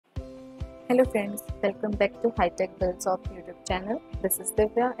Hello friends, welcome back to Hitech BillSoft YouTube channel. This is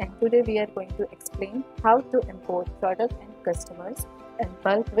Divya and today we are going to explain how to import product and customers in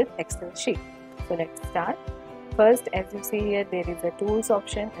bulk with Excel sheet. So let's start. First, as you see here, there is a tools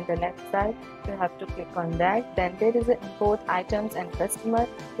option in the left side. You have to click on that. Then there is a import items and customer.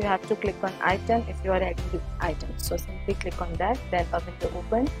 You have to click on item if you are adding the items. So simply click on that, then a window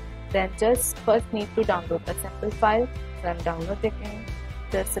open. Then just first need to download a sample file. So I'm downloading.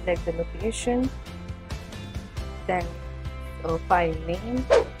 Just select the location, then file name,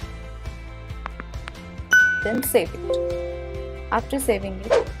 then save it. After saving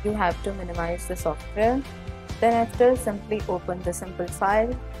it, you have to minimize the software. Then after, simply open the sample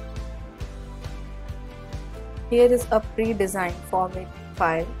file. Here is a pre-designed format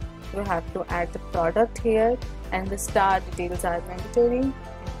file. You have to add the product here, and the star details are mandatory.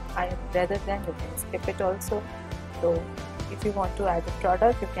 Rather than you can skip it also. So if you want to add the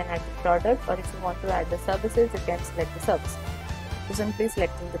product, you can add the product, or if you want to add the services, you can select the service. So simply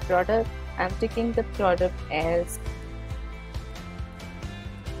selecting the product, I'm taking the product as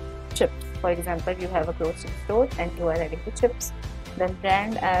chips. For example, you have a grocery store and you are adding the chips. Then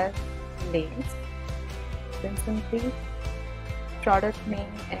brand as Lays. Then simply product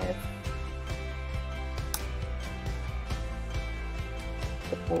name as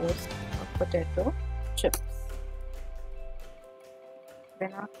suppose a potato chips.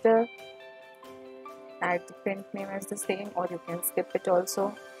 Then after, add the print name as the same, or you can skip it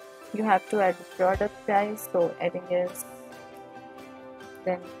also. You have to add the product price, so adding is,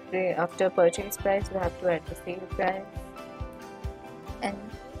 then after purchase price you have to add the sale price, and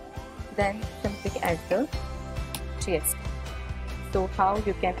then simply add the GST. So how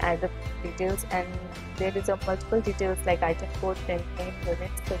you can add the details, and there is a multiple details like item code, print name,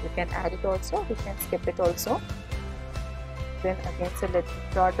 units, so you can add it also, you can skip it also. Then again select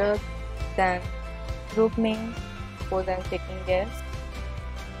the product, then group name. Suppose I'm taking as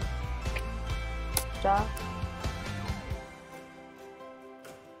dark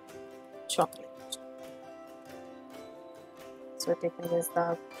chocolate. So taking as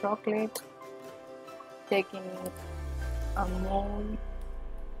dark chocolate, taking a mold.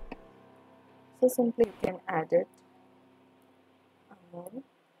 So simply you can add it, a mold.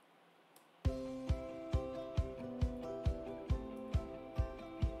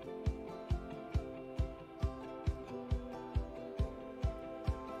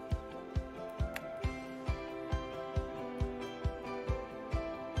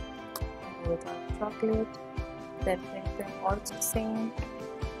 Dark chocolate, then print them also same,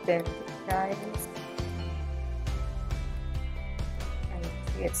 then the price and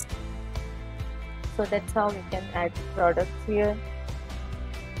GST. So that's how we can add the products here.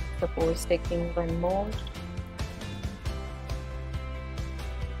 Suppose taking one more,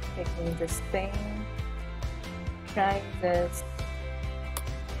 taking the same price as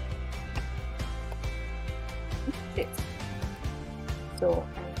this. So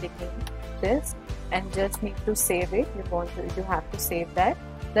I'm taking this and just need to save it. You have to save that.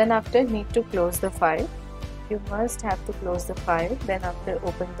 Then after, need to close the file. You must have to close the file. Then after,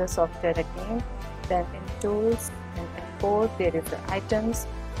 open the software again. Then in tools and import, there is the items.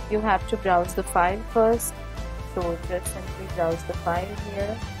 You have to browse the file first. So just simply browse the file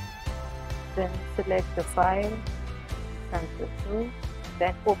here. Then select the file, transfer to,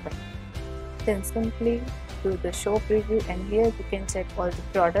 then open. Then simply do the show preview, and here you can check all the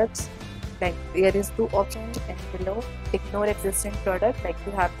products. Like there is two options, and below ignore existing product, like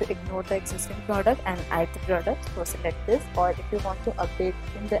you have to ignore the existing product and add the product. So select this, or if you want to update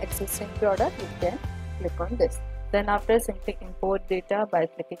in the existing product, you can click on this. Then after, simply import data by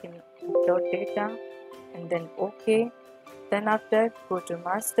clicking import data and then OK. Then after, go to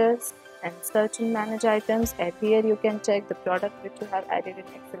masters and search and manage items, and here you can check the product which you have added in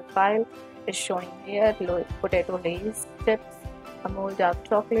Excel file is showing here. Potato Lays chips, Amul dark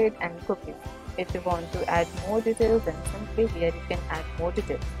chocolate and cookies. If you want to add more details, then simply here you can add more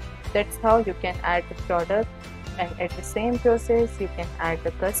details. That's how you can add the product, and at the same process you can add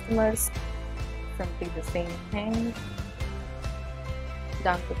the customers. Simply the same thing.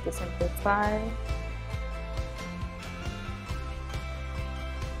 Download the simple file.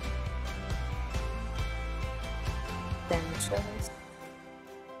 Then just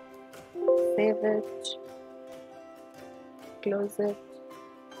save it, close it,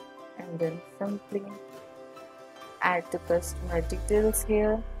 and then simply add the customer details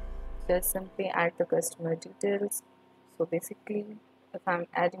here. Just simply add the customer details. So basically, if I'm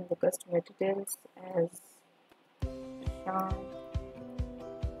adding the customer details as Sean,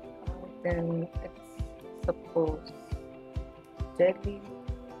 then it's suppose Delhi,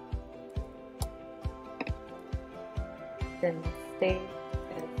 then state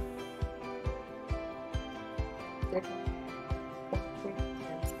is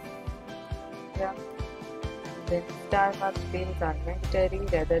yeah. And then star mark fields are mandatory,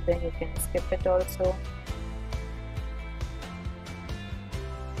 rather than you can skip it also.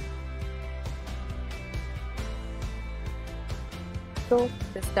 So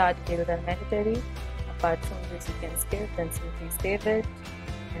the start fields are mandatory. Apart from this, you can skip, then simply save it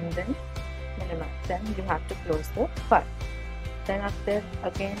and then minimize. Then you have to close the file. Then after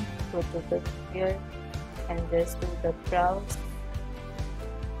again go to the here and just do the browse.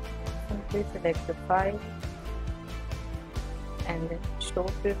 Simply select the file and then show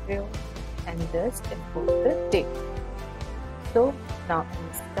preview and just import the data. So now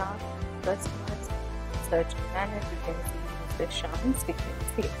in start customers search and manage, you can see the showing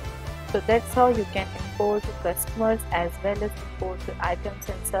sequence here. So that's how you can import the customers as well as import the items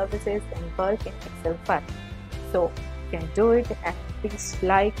and services in bulk in Excel file. So you can do it, and please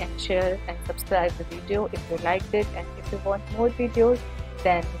like and share and subscribe the video if you liked it, and if you want more videos,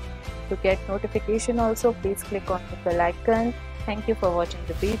 then to get notification also please click on the bell icon. Thank you for watching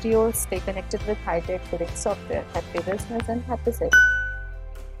the video. Stay connected with Hitech Software. Happy business and happy selling.